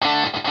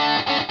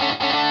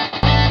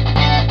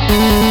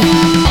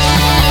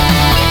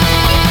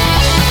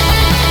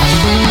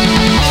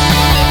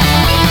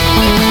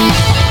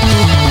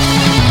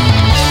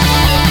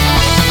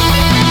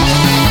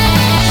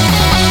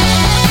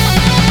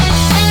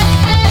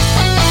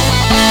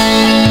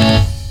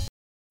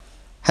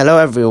Hello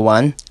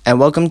everyone, and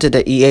welcome to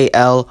the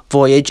EAL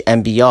Voyage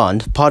and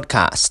Beyond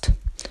podcast.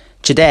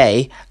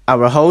 Today,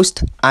 our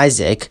host,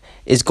 Isaac,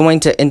 is going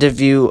to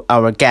interview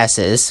our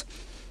guests,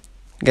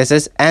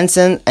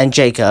 Anson and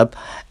Jacob,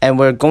 and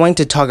we're going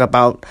to talk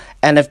about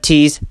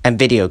NFTs and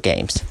video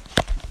games.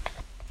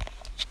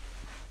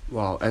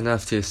 Wow,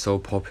 NFT is so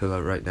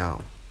popular right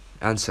now.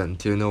 Anson,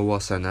 do you know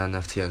what's an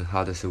NFT and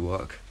how does it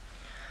work?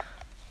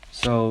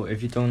 So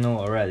if you don't know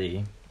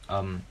already,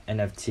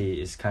 NFT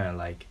is kind of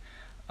like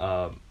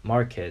a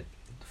market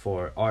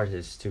for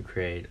artists to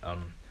create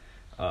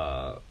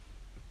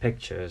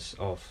pictures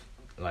of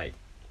like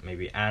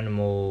maybe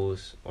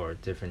animals or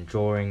different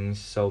drawings.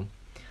 So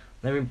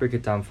let me break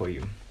it down for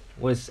you.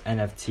 What's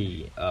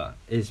NFT?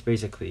 Is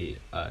basically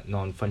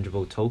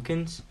non-fungible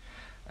tokens.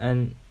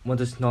 And what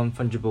does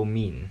non-fungible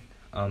mean?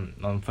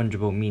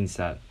 Non-fungible means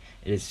that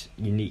it is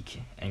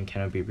unique and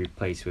cannot be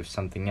replaced with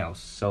something else.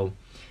 So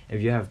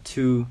if you have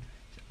two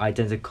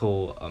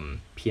identical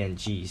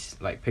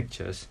PNGs, like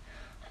pictures,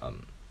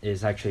 it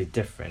is actually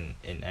different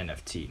in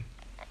NFT.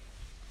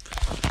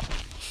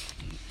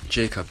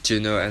 Jacob, do you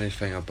know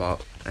anything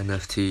about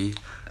NFT?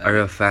 Are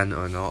you a fan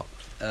or not?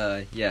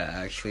 Yeah,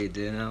 I actually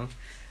do know.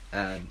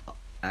 And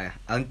I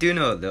do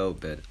know a little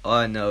bit. All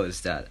I know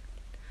is that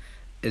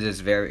it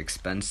is very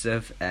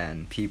expensive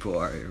and people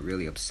are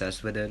really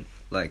obsessed with it.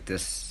 Like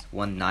this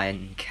one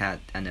 9-cat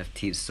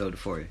NFT sold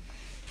for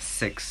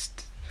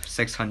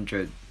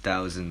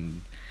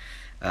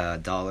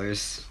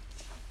 $600,000,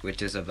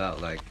 which is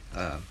about like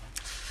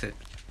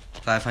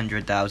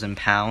 500,000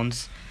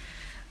 pounds.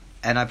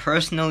 And I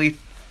personally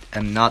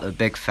am not a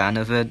big fan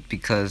of it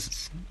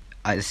because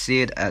I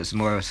see it as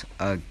more of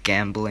a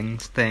gambling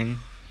thing.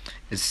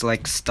 It's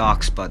like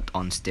stocks but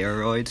on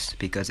steroids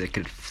because it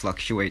could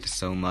fluctuate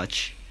so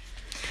much.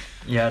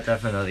 Yeah,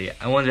 definitely.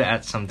 I want to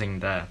add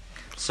something there.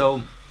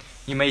 So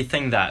you may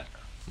think that,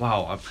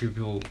 wow, are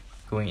people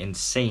going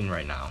insane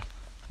right now?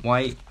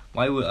 Why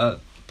would a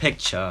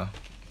picture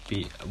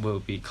will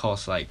be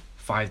cost like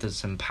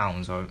 5,000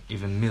 pounds or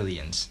even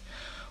millions?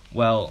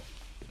 Well,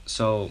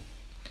 so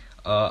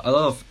a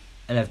lot of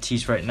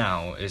NFTs right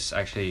now is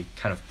actually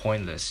kind of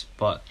pointless,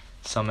 but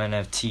some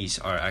NFTs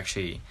are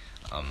actually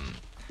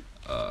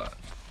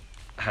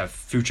have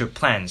future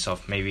plans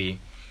of maybe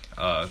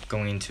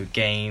going into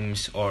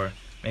games, or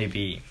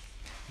maybe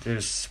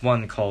there's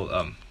one called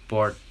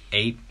Bored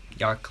Ape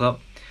Yacht Club.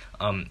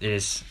 It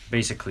is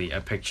basically a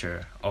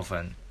picture of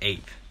an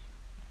ape.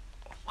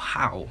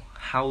 How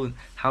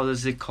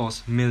does it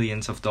cost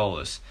millions of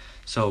dollars?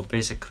 So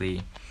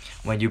basically,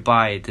 when you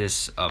buy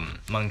this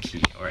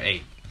monkey or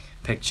ape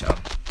picture,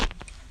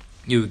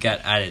 you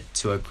get added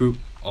to a group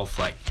of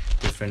like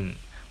different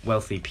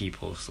wealthy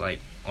peoples, like,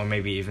 or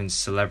maybe even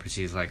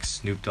celebrities like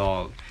Snoop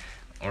Dogg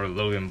or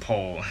Logan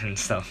Paul and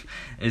stuff.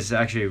 It's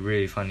actually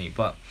really funny.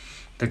 But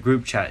the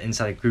group chat,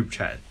 inside the group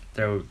chat,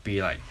 there would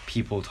be like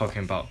people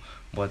talking about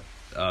what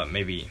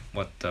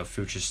the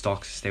future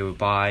stocks they would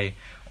buy,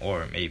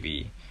 or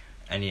maybe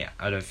any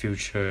other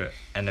future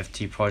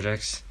NFT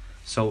projects.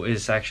 So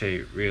it's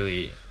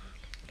actually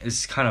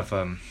it's kind of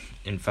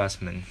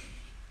investment.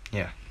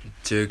 Yeah.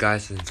 Do you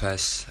guys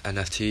invest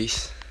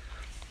NFTs?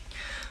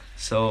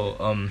 So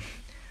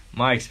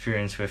my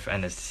experience with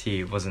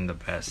NFT wasn't the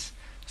best.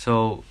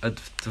 So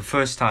the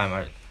first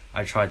time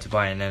I tried to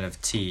buy an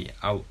NFT,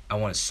 I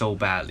wanted so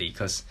badly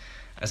because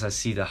as I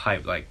see the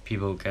hype, like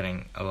people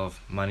getting a lot of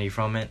money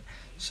from it.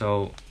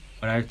 So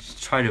when I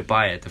tried to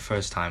buy it the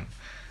first time,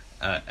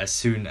 as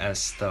soon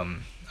as the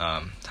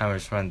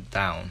timers went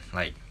down,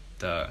 like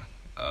the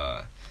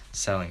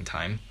selling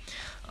time,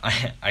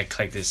 I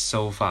clicked it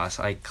so fast.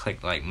 I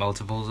clicked like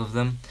multiples of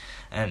them,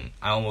 and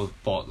I almost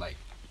bought like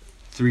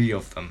 3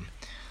 of them.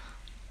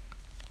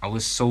 I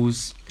was so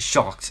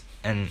shocked,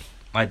 and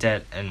my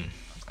dad and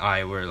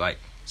I were like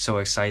so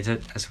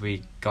excited as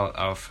we got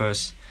our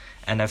first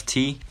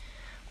NFT.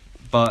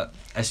 But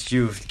as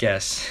you've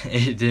guessed,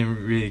 it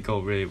didn't really go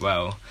really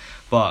well.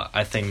 But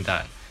I think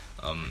that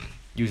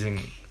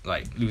losing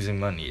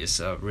money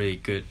is a really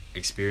good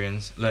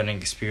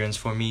learning experience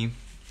for me,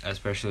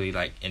 especially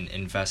like in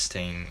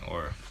investing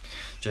or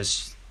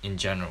just in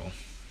general.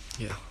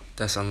 Yeah,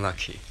 that's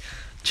unlucky.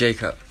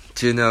 Jacob,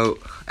 do you know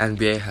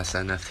NBA has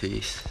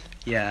NFTs?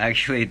 Yeah, I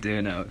actually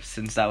do know,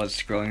 since I was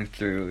scrolling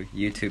through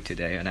YouTube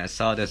today and I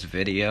saw this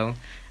video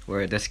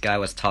where this guy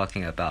was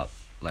talking about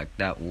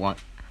that one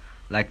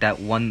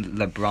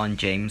LeBron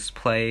James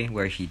play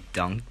where he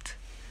dunked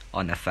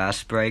on a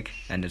fast break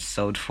and it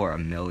sold for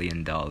 $1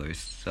 million.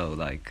 So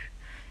like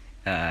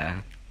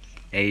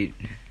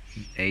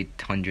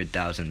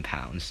 800,000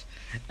 pounds.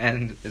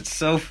 And it's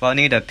so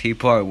funny that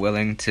people are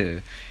willing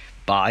to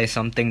buy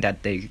something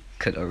that they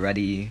could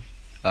already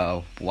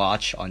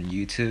watch on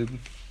YouTube.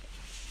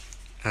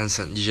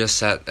 Anson, you just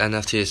said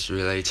NFT is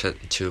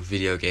related to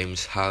video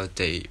games. How are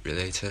they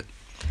related?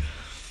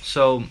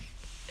 So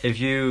if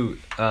you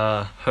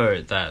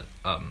heard that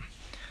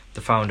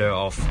the founder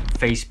of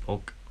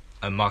Facebook,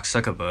 Mark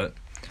Zuckerberg,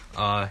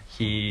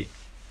 he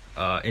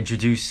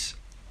introduced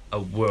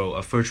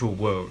a virtual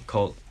world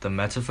called the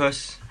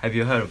metaverse. Have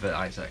you heard of it,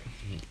 Isaac?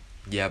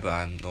 Yeah, but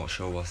I'm not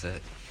sure what's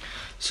it.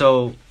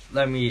 So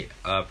let me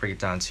break it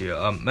down to you.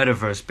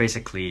 Metaverse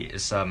basically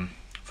is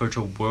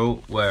virtual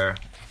world where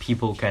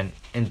people can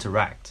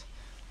interact.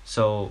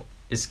 So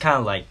it's kind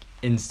of like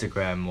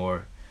Instagram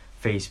or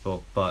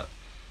Facebook, but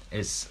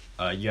it's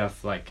you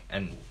have like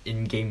an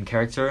in-game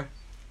character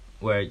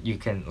where you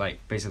can like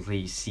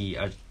basically see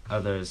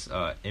others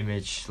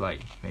image,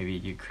 like maybe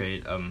you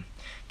create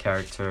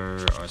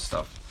character or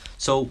stuff.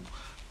 So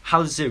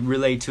how does it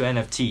relate to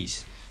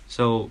NFTs?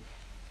 So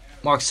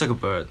Mark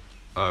Zuckerberg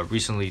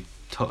recently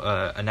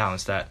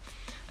announced that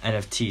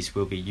NFTs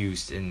will be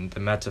used in the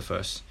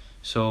metaverse.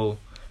 So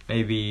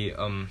maybe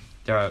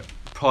there are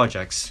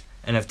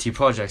NFT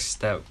projects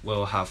that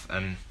will have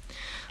an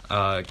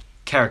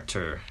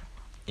character,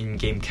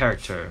 in-game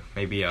character,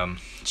 maybe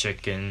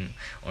chicken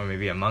or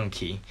maybe a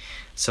monkey.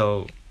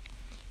 So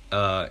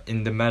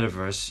in the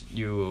metaverse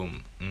you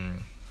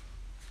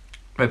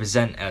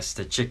represent as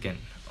the chicken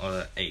or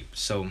the ape.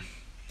 So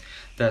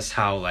that's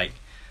how, like,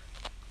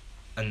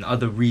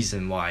 another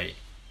reason why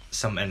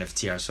some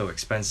NFT are so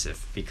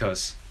expensive,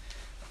 because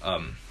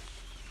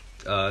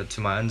to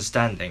my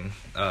understanding,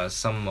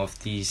 some of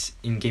these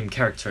in-game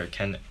character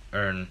can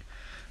earn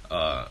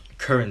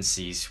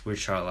currencies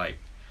which are like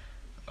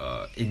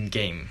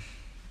in-game.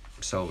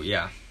 So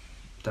yeah,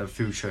 the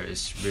future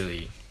is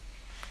really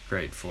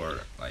great for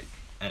like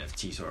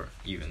NFTs or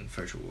even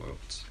virtual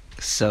worlds.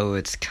 So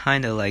it's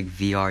kind of like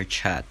VR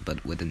chat,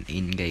 but with an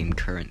in-game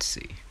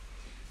currency.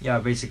 Yeah,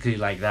 basically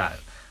like that.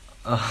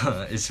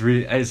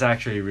 It's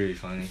actually really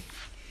funny.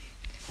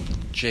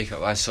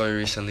 Jacob, I saw you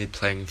recently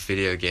playing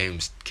video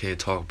games. Can you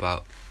talk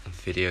about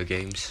video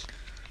games?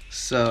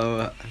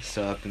 So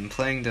I've been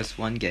playing this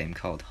one game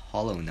called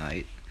Hollow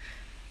Knight,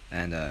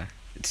 and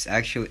it's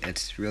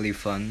really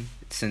fun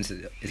since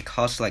it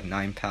costs like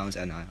 £9,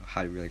 and I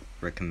highly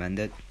recommend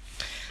it.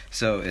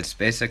 So it's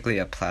basically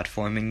a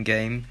platforming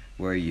game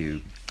where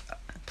you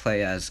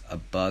play as a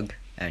bug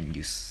and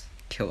you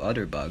kill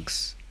other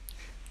bugs,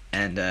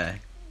 and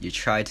you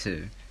try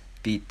to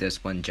beat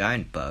this one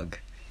giant bug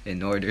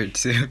in order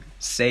to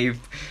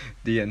save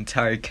the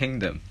entire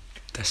kingdom.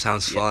 That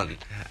sounds fun.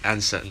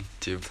 Anson,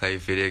 do you play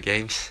video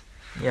games?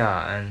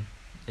 Yeah,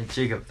 and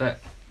Jacob,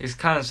 it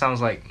kind of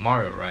sounds like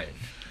Mario, right?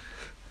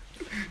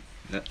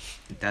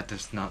 That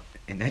does not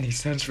in any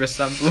sense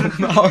resemble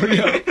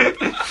Mario.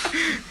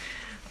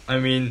 I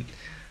mean,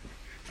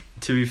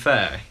 to be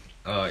fair,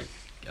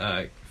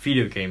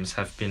 video games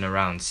have been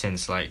around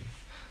since like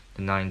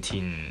the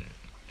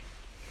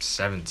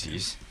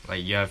 1970s.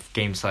 Like you have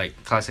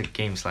classic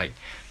games like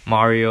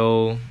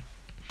Mario,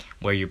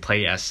 where you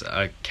play as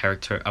a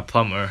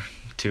plumber,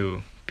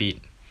 to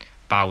beat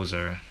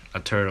Bowser, a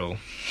turtle.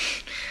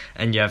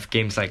 And you have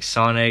games like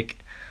Sonic,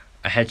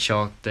 a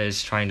hedgehog that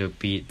is trying to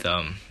beat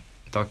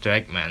Dr.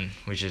 Eggman,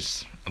 which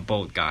is a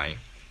bold guy.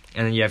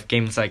 And then you have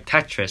games like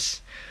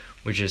Tetris,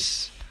 which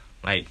is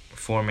like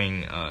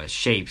forming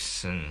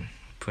shapes and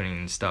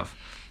putting in stuff.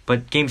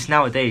 But games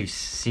nowadays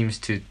seems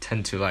to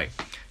tend to like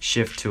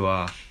shift to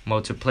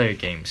multiplayer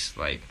games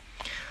like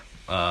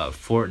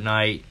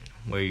Fortnite,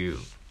 where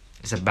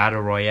it's a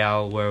battle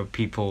royale where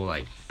people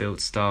like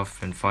build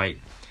stuff and fight.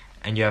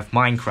 And you have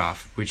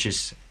Minecraft, which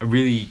is a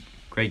really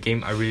great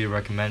game. I really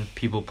recommend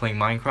people playing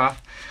Minecraft.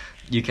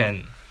 You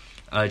can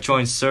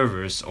join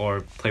servers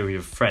or play with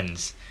your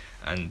friends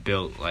and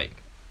build like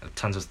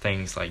tons of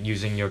things, like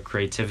using your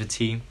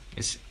creativity.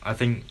 I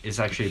think it's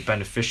actually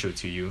beneficial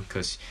to you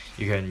because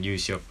you can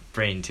use your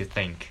brain to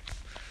think.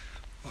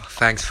 Well,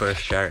 thanks for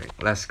sharing.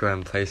 Let's go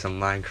and play some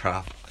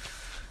Minecraft.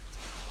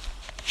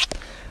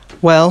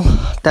 Well,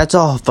 that's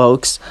all,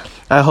 folks.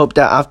 I hope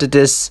that after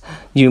this,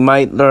 you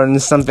might learn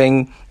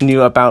something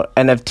new about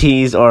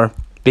NFTs or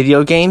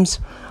video games.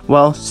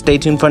 Well, stay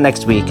tuned for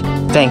next week.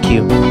 Thank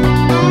you.